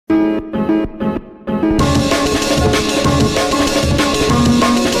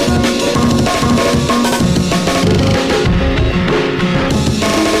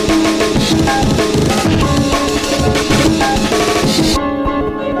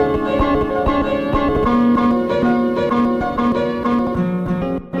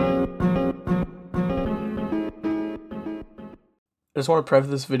just want to preface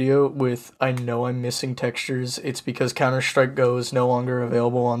this video with, I know I'm missing textures. It's because Counter-Strike Go is no longer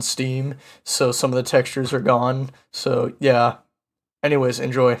available on Steam, so some of the textures are gone. So yeah. Anyways,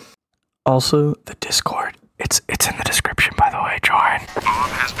 enjoy. Also, the Discord. It's in the description, by the way. Join.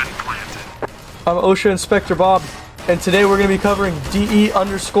 Bomb has been planted. I'm Osha Inspector Bob, and today we're going to be covering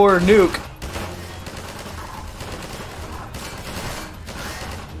DE_Nuke.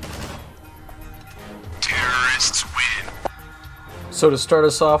 Terrorists win. So to start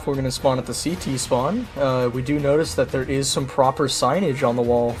us off, we're going to spawn at the CT spawn. We do notice that there is some proper signage on the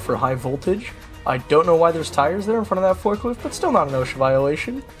wall for high voltage. I don't know why there's tires there in front of that forklift, but still not an OSHA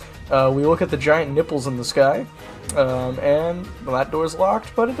violation. We look at the giant nipples in the sky, and that door's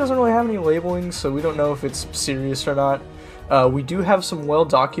locked, but it doesn't really have any labeling, so we don't know if it's serious or not. We do have some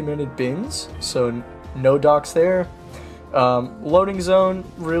well-documented bins, so no docks there. Loading zone,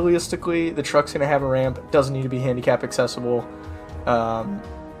 realistically, the truck's going to have a ramp, doesn't need to be handicap accessible.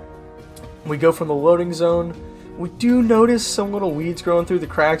 We go from the loading zone. We do notice some little weeds growing through the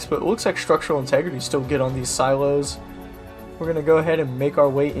cracks, but it looks like structural integrity is still good on these silos. We're going to go ahead and make our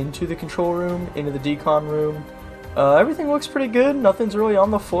way into the control room, into the decon room. Everything looks pretty good. Nothing's really on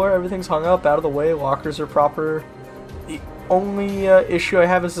the floor. Everything's hung up, out of the way. Lockers are proper. The only issue I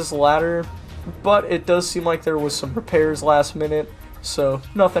have is this ladder, but it does seem like there was some repairs last minute, so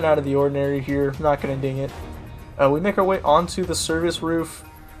nothing out of the ordinary here. Not going to ding it. We make our way onto the service roof.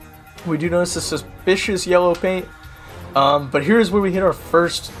 We do notice the suspicious yellow paint, but here's where we hit our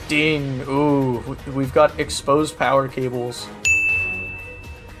first ding. Ooh, we've got exposed power cables.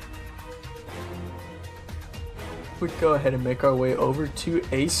 We go ahead and make our way over to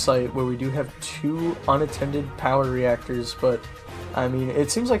a site where we do have 2 unattended power reactors, but I mean, it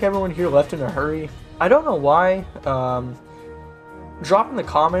seems like everyone here left in a hurry. I don't know why. Drop in the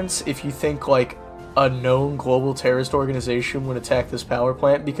comments if you think like a known global terrorist organization would attack this power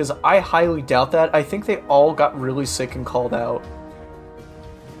plant, because I highly doubt that. I think they all got really sick and called out.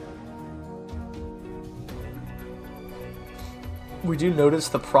 We do notice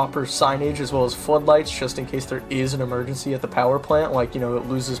the proper signage as well as floodlights just in case there is an emergency at the power plant, like, you know, it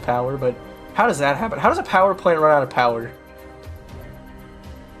loses power, but how does that happen? How does a power plant run out of power?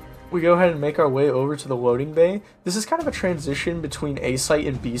 We go ahead and make our way over to the loading bay. This is kind of a transition between A site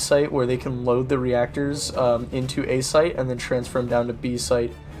and B site where they can load the reactors into A site and then transfer them down to B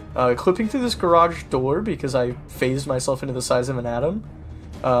site. Clipping through this garage door because I phased myself into the size of an atom.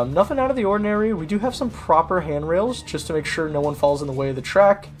 Nothing out of the ordinary. We do have some proper handrails just to make sure no one falls in the way of the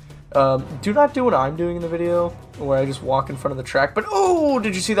track. Do not do what I'm doing in the video where I just walk in front of the track. But oh,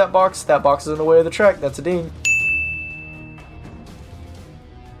 did you see that box? That box is in the way of the track. That's a ding.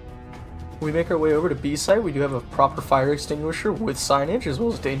 We make our way over to B site. We do have a proper fire extinguisher with signage as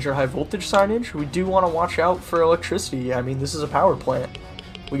well as danger high voltage signage. We do want to watch out for electricity. I mean, this is a power plant.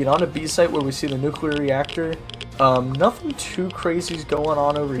 We get on to B site where we see the nuclear reactor. Nothing too crazy is going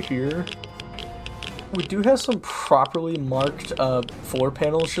on over here. We do have some properly marked floor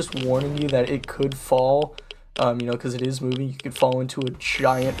panels just warning you that it could fall. You know, because it is moving, you could fall into a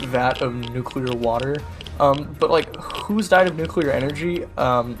giant vat of nuclear water. But like, who's died of nuclear energy?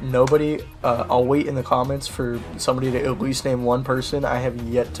 Nobody. I'll wait in the comments for somebody to at least name one person. I have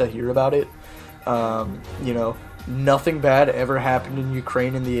yet to hear about it. You know, nothing bad ever happened in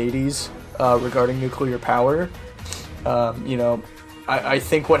Ukraine in the 80s regarding nuclear power. You know, I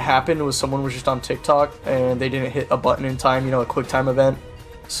think what happened was someone was just on TikTok and they didn't hit a button in time, you know, a quick time event.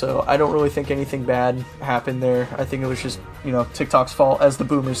 So I don't really think anything bad happened there. I think it was just, you know, TikTok's fault, as the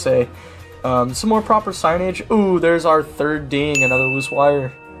boomers say. Some more proper signage. Ooh, there's our third ding, another loose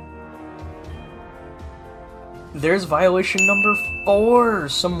wire. There's violation number 4,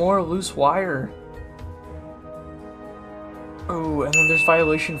 some more loose wire. Ooh, and then there's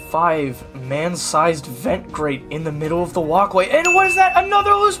violation 5, man-sized vent grate in the middle of the walkway. And what is that?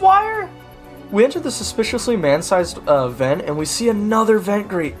 Another loose wire? We enter the suspiciously man-sized vent, and we see another vent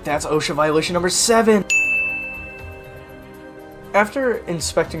grate. That's OSHA violation number 7. After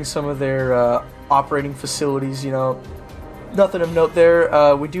inspecting some of their operating facilities, you know, nothing of note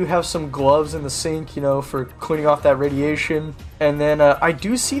there. We do have some gloves in the sink, you know, for cleaning off that radiation. And then I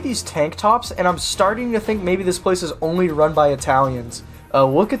do see these tank tops, and I'm starting to think maybe this place is only run by Italians.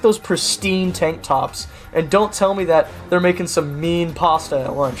 Look at those pristine tank tops, and don't tell me that they're making some mean pasta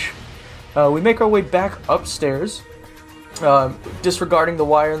at lunch. We make our way back upstairs, disregarding the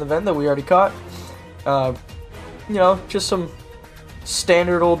wire in the vent that we already caught. You know, just some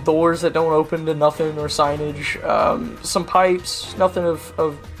standard old doors that don't open to nothing or signage. Some pipes, nothing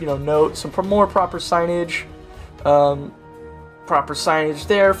of you know, note. Some more proper signage. Proper signage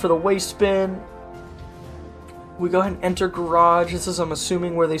there for the waste bin. We go ahead and enter garage. This is, I'm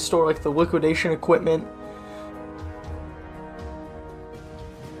assuming, where they store like the liquidation equipment.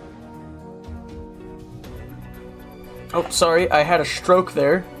 Oh, sorry, I had a stroke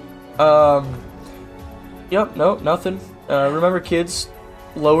there. Yep, no, nothing. Remember, kids,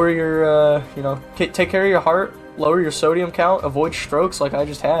 lower your, you know, take care of your heart, lower your sodium count, avoid strokes like I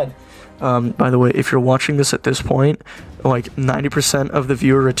just had. By the way, if you're watching this at this point, like 90% of the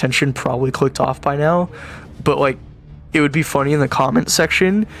viewer retention probably clicked off by now, but like, it would be funny in the comment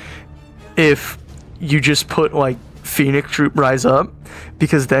section if you just put like Phoenix Troop Rise Up,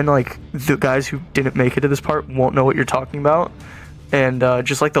 because then like the guys who didn't make it to this part won't know what you're talking about. And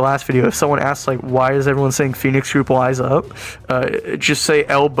just like the last video, if someone asks like, why is everyone saying Phoenix Troop Rise Up, just say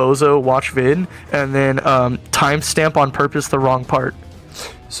El Bozo watch vid, and then timestamp on purpose the wrong part.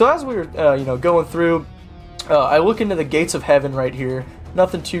 So as we were you know, going through, I look into the gates of heaven right here.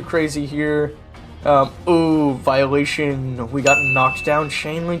 Nothing too crazy here. Ooh, violation. We got knocked down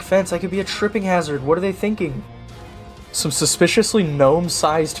chain link fence. That could be a tripping hazard. What are they thinking? Some suspiciously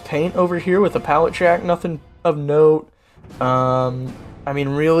gnome-sized paint over here with a pallet jack. Nothing of note. I mean,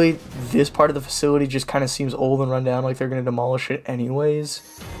 really, this part of the facility just kind of seems old and run down, like they're going to demolish it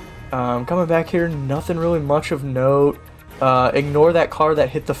anyways. Coming back here, nothing really much of note. Ignore that car that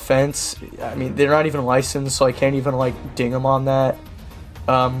hit the fence. I mean, they're not even licensed, so I can't even, like, ding them on that.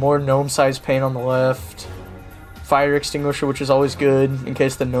 More gnome-sized paint on the left. Fire extinguisher, which is always good, in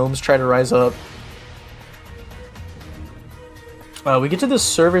case the gnomes try to rise up. We get to the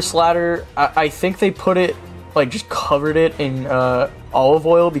service ladder. I think they put it, like, just covered it in olive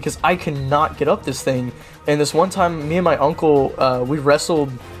oil, because I cannot get up this thing. And this one time, me and my uncle, we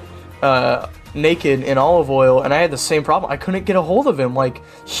wrestled naked in olive oil, and I had the same problem. I couldn't get a hold of him. Like,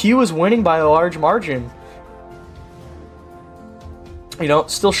 he was winning by a large margin. You know,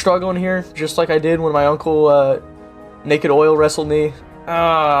 still struggling here, just like I did when my uncle naked oil wrestled me.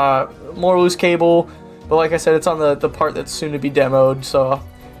 More loose cable, but like I said, it's on the part that's soon to be demoed, so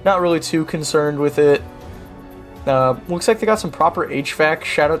not really too concerned with it. Looks like they got some proper HVAC.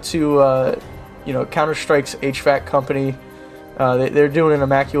 Shout out to you know, Counter-Strike's HVAC company. They're doing an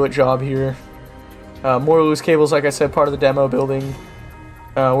immaculate job here. More loose cables, like I said, part of the demo building.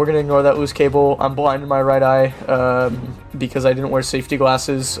 We're gonna ignore that loose cable. I'm blind in my right eye because I didn't wear safety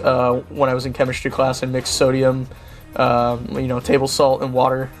glasses when I was in chemistry class and mixed sodium, you know, table salt and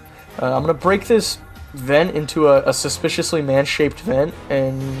water. I'm gonna break this vent into a suspiciously man-shaped vent,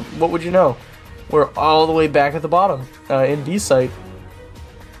 and what would you know? We're all the way back at the bottom in B site.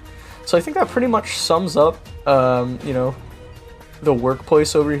 So I think that pretty much sums up, you know, the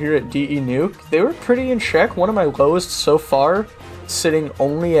workplace over here at DE Nuke. They were pretty in check. One of my lowest so far, sitting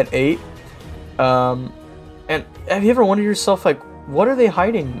only at 8. And have you ever wondered yourself, like, what are they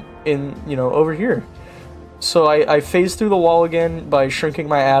hiding in, you know, over here? So I phased through the wall again by shrinking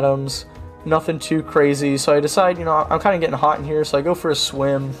my atoms. Nothing too crazy. So I decide, you know, I'm kind of getting hot in here, so I go for a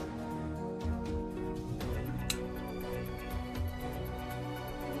swim.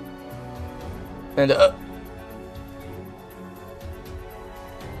 And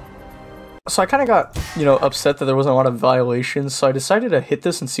so I kind of got, you know, upset that there wasn't a lot of violations, so I decided to hit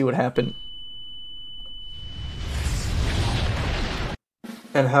this and see what happened.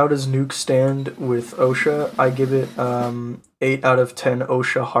 And how does Nuke stand with Osha? I give it 8 out of 10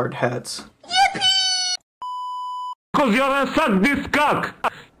 Osha hard hats. Cause you're gonna suck this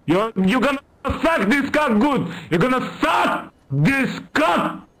cock! You're gonna suck this cock good! You're gonna suck this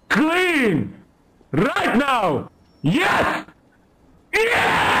cock clean! Right now! Yes!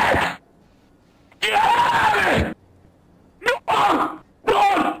 Yes! Yes!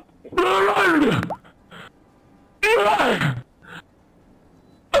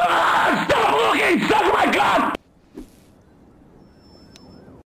 Stop looking! Suck my cock!